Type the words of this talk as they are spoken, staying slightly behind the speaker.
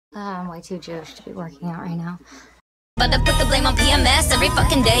I'm way too Jewish to be working out right now. But I put the blame on PMS every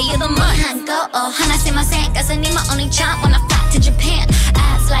fucking day of the month. Go, oh, and I say my saying, cause I need my only chant when I fly to Japan.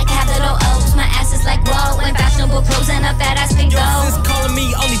 Ass like capital O's, my ass is like whoa, and fashionable clothes and a fat ass pink gold. Calling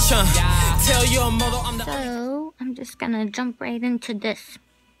me only chant. Tell your mother I'm the. So I'm just gonna jump right into this.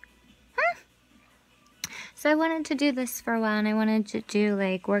 So I wanted to do this for a while, and I wanted to do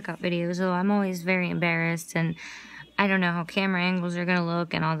like workout videos, so I'm always very embarrassed and I don't know how camera angles are gonna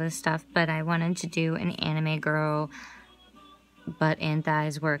look and all this stuff, but I wanted to do an anime girl butt and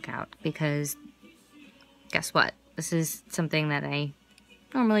thighs workout because guess what? This is something that I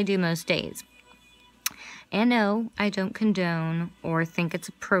normally do most days. And no, I don't condone or think it's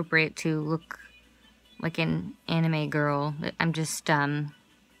appropriate to look like an anime girl. I'm just a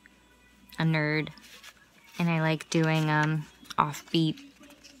nerd. And I like doing offbeat,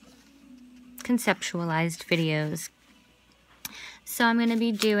 conceptualized videos. So I'm going to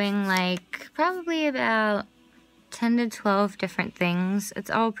be doing like probably about 10 to 12 different things. It's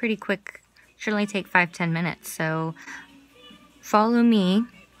all pretty quick. Should only take 5-10 minutes. So follow me.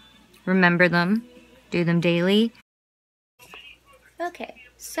 Remember them. Do them daily. Okay,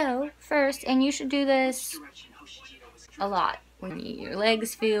 so first, and you should do this a lot. When your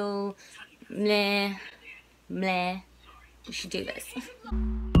legs feel meh. Meh. You should do this.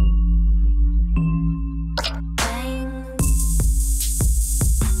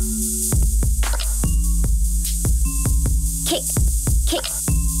 Kick, kick.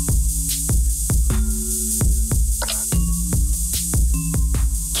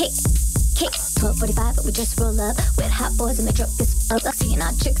 Kick, kick. 12:45, but we just roll up with hot boys and the truck is up. Seeing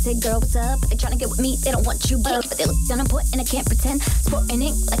our chicks say, girl, what's up? They tryna get with me, they don't want you, but they look down and point, and I can't pretend. Sporting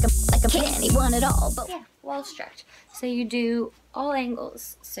ink like a kid, he want it all, but yeah. Wall stretch. So you do all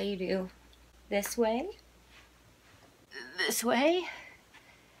angles. So you do this way,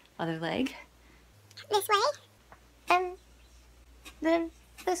 other leg, this way, and then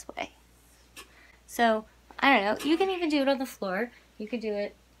this way. So, I don't know, you can even do it on the floor. You could do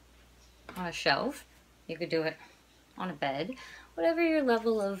it on a shelf. You could do it on a bed. Whatever your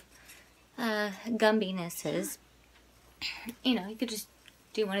level of gumbiness is. You know, you could just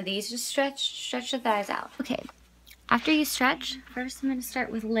do one of these, just stretch the thighs out. Okay, after you stretch, first I'm going to start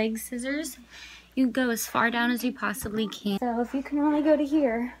with leg scissors. You go as far down as you possibly can. So if you can only go to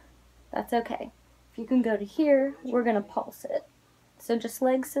here, that's okay. If you can go to here, we're going to pulse it. So just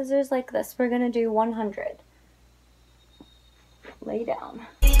leg scissors like this. We're going to do 100. Lay down.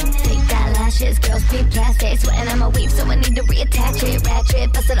 Lashes, girls be plastic, sweating on my weave, so I need to reattach it.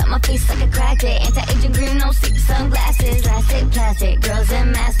 Ratchet, bust it up my face like a cracked it. Anti-aging green, no sleep sunglasses. Plastic, girls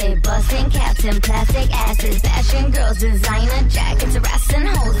in masks, they busting caps and plastic asses. Fashion girls, designer jackets, harassing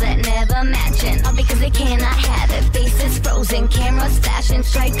hoes that never matching. All because they cannot have it. Faces frozen, cameras flashing,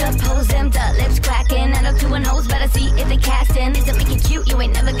 strike up pose them, the lips cracking. I know 2 and O's, better see if they casting. Is it make it cute? You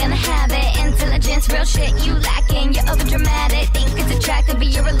ain't never gonna have it. Intelligence, real shit, you lacking. You're over dramatic, think it's attractive, but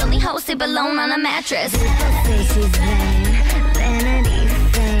you're a lonely hoe. Sleep alone on a mattress. People say she's vain, vanity,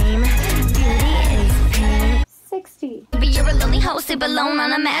 fame, beauty is pain. 60. But you're a lonely hoe, sleep alone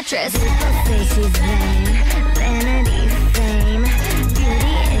on a mattress. people say she's vain, vanity, fame,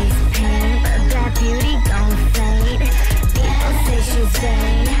 beauty is pain, but that beauty gon' fade. People say she's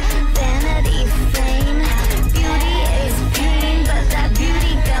vain, vanity, fame, beauty is pain, but that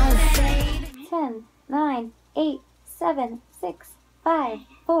beauty gon' fade. 10, 9, 8, 7, 6, 5,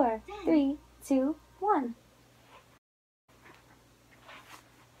 4, 3, 2, 1.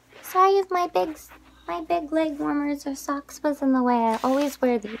 Sorry if my big leg warmers or socks was in the way. I always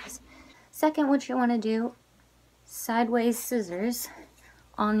wear these. Second, what you want to do, sideways scissors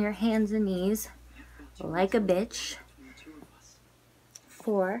on your hands and knees like a bitch.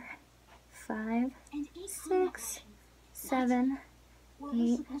 4, 5, 6, 7,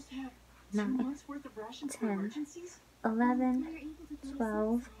 8, 9, 10, 11,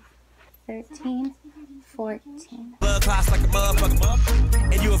 12, 13, 14. Blood clots like a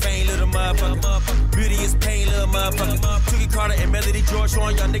motherfucker, and you a vain little motherfucker. Beauty is pain, little motherfucker. Tookie Carter and Melody George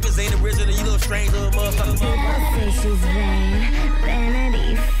showing y'all niggas ain't original, you little strange little motherfucker. People say she's vain,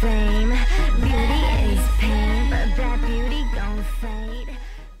 vanity, fame, beauty is pain, but that beauty gon' fade.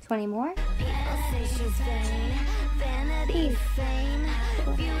 20 more. People say she's vain, vanity, fame,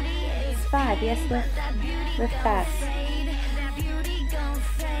 beauty is 5. Yes, lift fast. that beauty gon'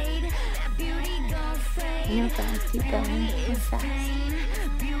 fade, that beauty gon' fade. I know fast. Keep going. Go fast.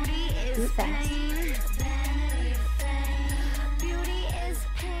 Do it fast.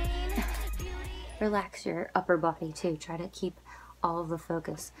 Relax your upper body too. Try to keep all of the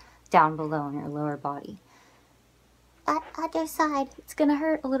focus down below in your lower body. other side. It's gonna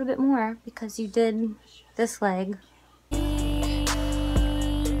hurt a little bit more because you did this leg.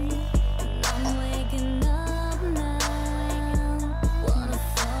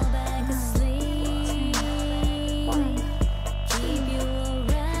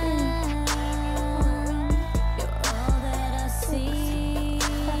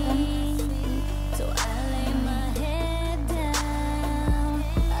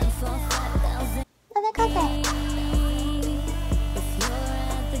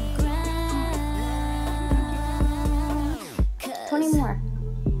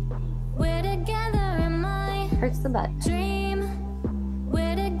 Hurts the butt. Dream,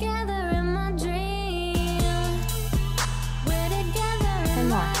 we're together in my dream. We're together in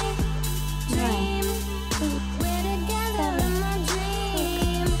my dream. We're together in my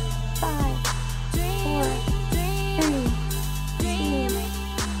dream. 5, 4, 3, 2,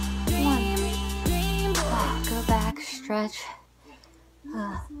 1. Go back, stretch.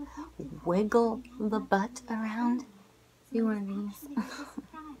 Wiggle the butt around. Do one of these.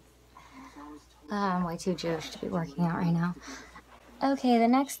 I'm way too Jewish to be working out right now. Okay, the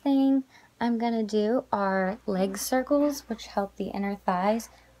next thing I'm gonna do are leg circles, which help the inner thighs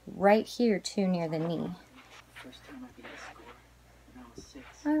right here too near the knee.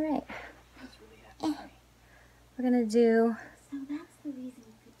 Alright. We're gonna do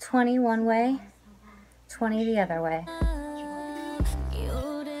 20 one way, 20 the other way.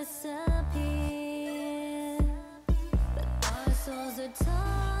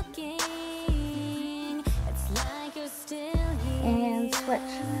 And switch.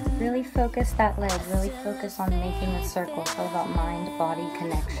 Really focus that leg. Really focus on making a circle. It's all about mind-body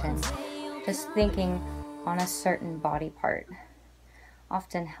connection. Just thinking on a certain body part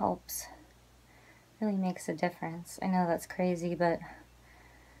often helps. Really makes a difference. I know that's crazy, but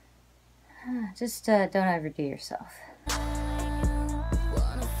just don't overdo yourself.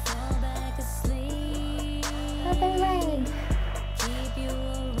 Other leg.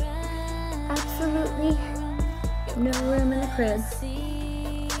 Absolutely no room in the crib.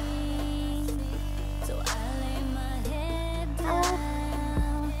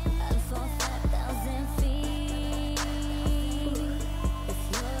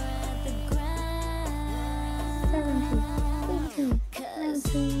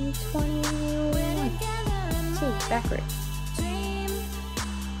 Backwards.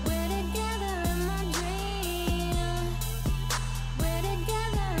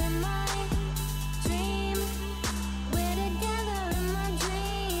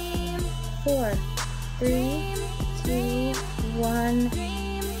 Four, 3, 2, 1.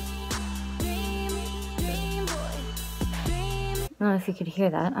 I don't know if you could hear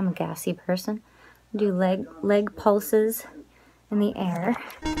that. I'm a gassy person. Do leg pulses in the air.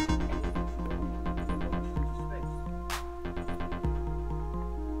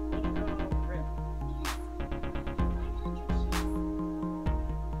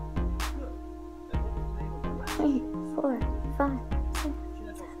 Three, 4, 5, 6, 7,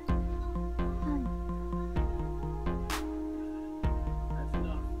 9. That's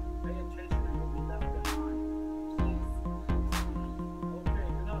enough. Pay attention and you'll be left behind. Okay,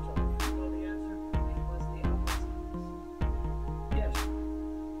 Renato, you know the answer? It was the opposite. Yes,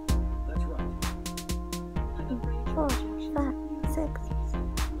 that's right. 4, 5, 6.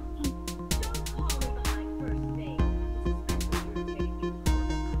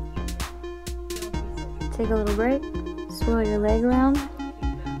 Take a little break, swirl your leg around.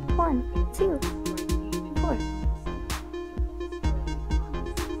 1, 2, 4.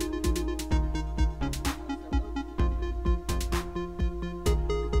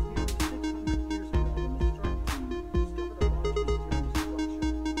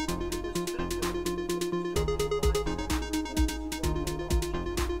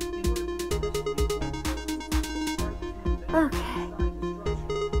 Okay.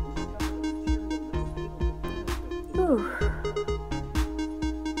 Ooh.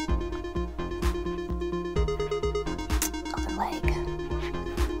 Other leg.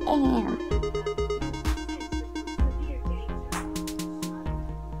 And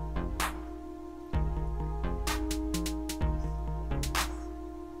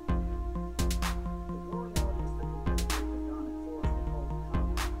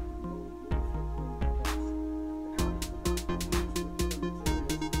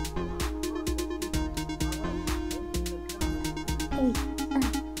eight,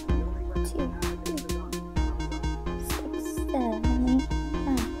 2, 3, 6, 7, 8,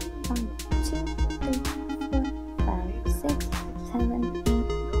 9, 1, 2.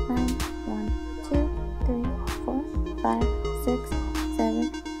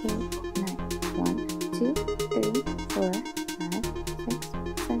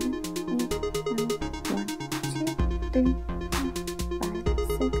 3, 4, 5,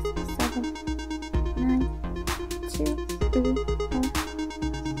 6, 7, 9, 2, 3, 1.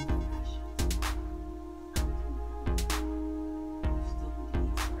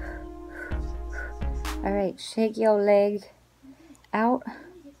 All right, shake your leg out,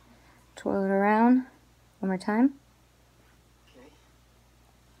 twirl it around. One more time. Okay.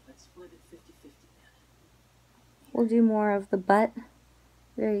 Let's split it 50-50 then. We'll do more of the butt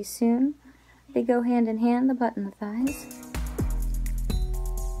very soon. They go hand in hand, the butt and the thighs.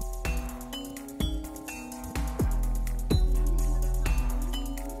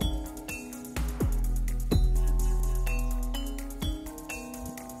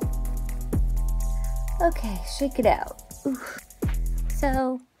 Okay, shake it out. Oof.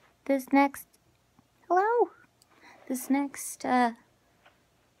 So this next, this next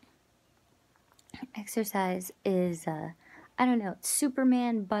exercise is, I don't know, it's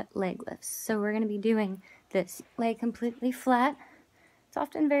Superman butt leg lifts. So we're going to be doing this, lay completely flat. It's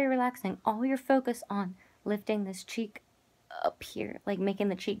often very relaxing. All your focus on lifting this cheek up here, like making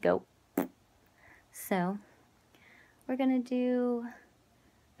the cheek go. So we're going to do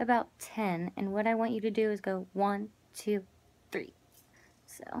about 10, and what I want you to do is go 1, 2, 3.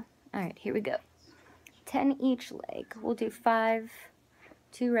 So, all right, here we go. 10 each leg. We'll do 5,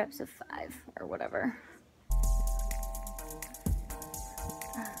 2 reps of 5 or whatever.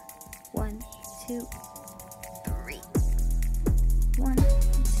 1, 2, 3. 1, 2,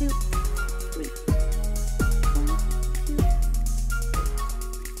 3. 1, 2, 3.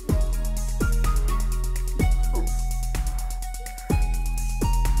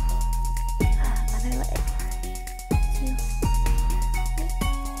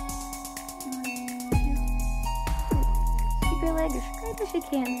 Your leg as straight as you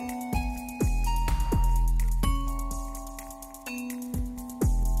can.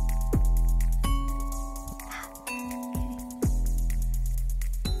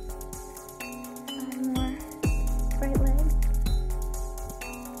 One more. Right leg.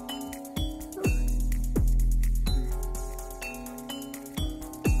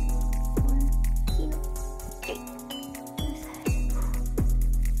 One, 2, 3.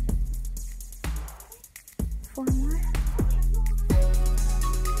 4 more.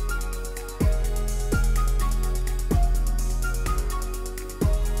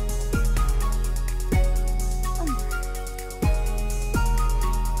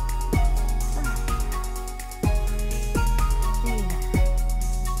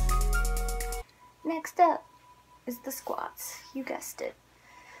 Next up is the squats. You guessed it.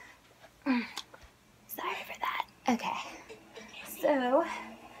 Sorry for that. Okay. So,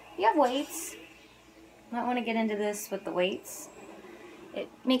 you have weights. Might want to get into this with the weights. It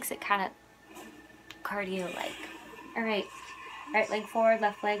makes it kind of cardio-like. All right. Right leg forward,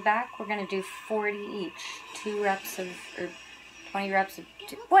 left leg back. We're going to do 40 each. 2 reps of, or 20 reps of,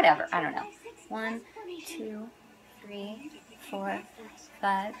 whatever. I don't know. 1, 2, 3, 4,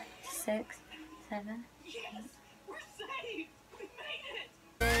 5, 6, 7, 8.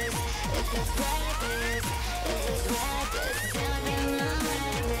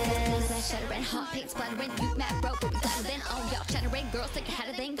 Shuddering, hot pink spluttering, you mad broke, but we got then oh y'all chattering, girls think I had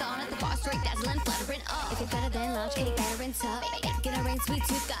a thing gone at the bar, straight dazzling, fluttering, oh if you're better than launch cake, battering top, get a rain, sweet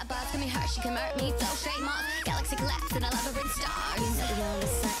tooth, got buzz, give me her, she can murder me, flow straight moss, galaxy collapse in a labyrinth stars. You know you're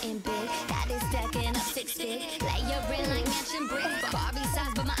only something big, that is stacking up 6 feet, layering like mansion bricks, Barbie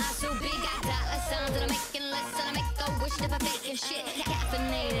size, but my eyes so big, got dollar signs that I'm making less, and I make a wish if I'm faking shit,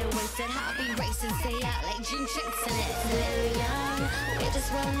 caffeinated, wasted, hobby racing, stay out like June chasing it, little young, we just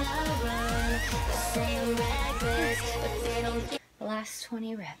wanna run. The last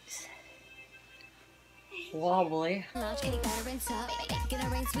 20 reps. Wobbly. I'm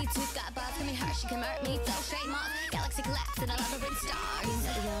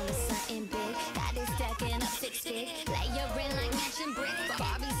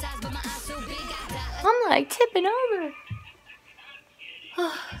like tipping over.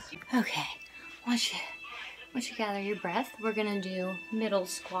 Okay, once you gather your breath, we're gonna do middle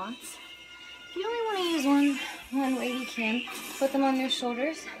squats. If you only want to use one weight, you can put them on your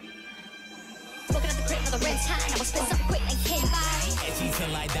shoulders.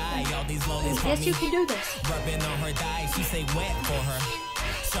 Yes, you can do this. Rubbing on her thigh, she say wet for her.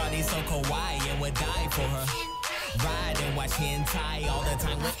 Shawty so kawaii and would die for her. Ride and watch hentai all the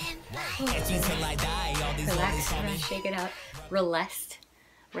time. Catchy till I die. All these relax, rest, shake it out.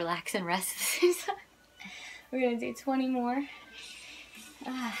 Relax and rest. We're gonna do 20 more.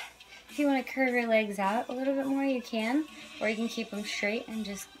 If you want to curve your legs out a little bit more, you can, or you can keep them straight and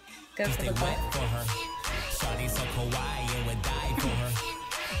just go for the butt. Shawty so kawaii and would die for her.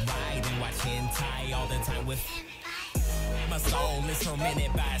 Ride and watch hentai all the time with My soul is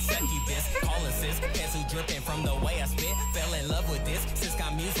tormented by a succubus. Call assist, pencil dripping from the way I spit. Fell in love with this, sis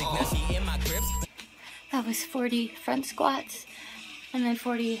got music, now she in my grips. That was 40 front squats and then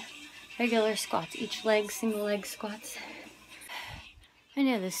 40 regular squats, each leg, single leg squats. I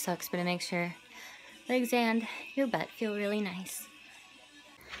know this sucks, but it makes your legs and your butt feel really nice.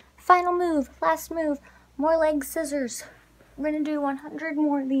 Final move, last move, more leg scissors. We're gonna do 100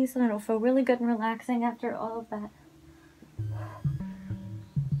 more of these and it'll feel really good and relaxing after all of that.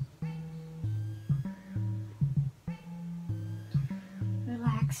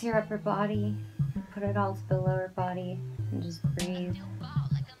 Relax your upper body, put it all to the lower body, and just breathe.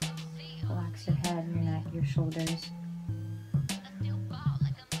 Relax your head, your neck, your shoulders.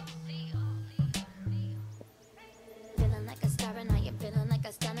 Feeling like a star and I am feeling like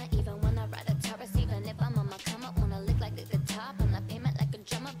a stunner. Even when I ride a Taurus, even if I'm on my come up, wanna lick like the top. On the payment like a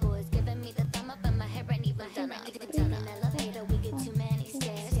drummer, boys giving me the thumb up, and my hair ain't even done up. In an elevator, we get too many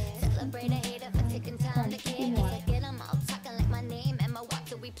stairs. Celebrate a hater for taking time to care. I get 'em all talking like my name and my watch.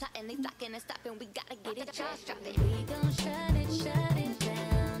 So we plotting, they flocking and stopping. We gotta get it, just drop it. We gon' shut it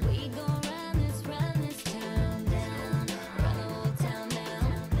down. We gon' run this town down. Run the whole town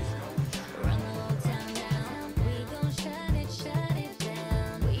down. Run the whole town down. We gon' shut it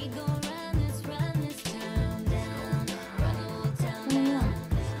down. We gon' run this town down. Run the whole town down.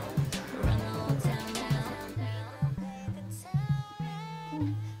 Run the whole town down. Play the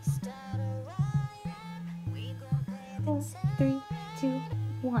town. Start a riot. We gon' play the 4, 3, 2,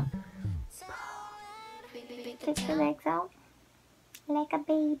 1. Take your legs out like a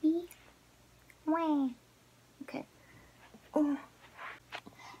baby. Wah. Okay. Ooh.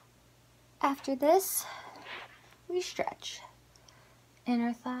 After this, we stretch.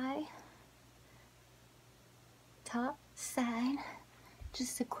 Inner thigh, top, side.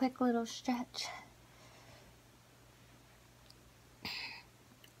 Just a quick little stretch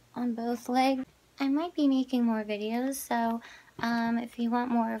on both legs. I might be making more videos, so if you want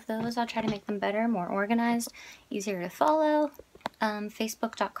more of those, I'll try to make them better, more organized, easier to follow.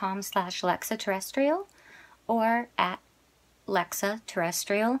 Facebook.com/Lexa Terrestrial or at Lexa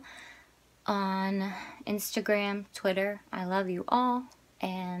Terrestrial on Instagram, Twitter. I love you all,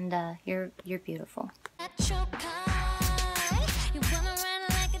 and you're beautiful. town.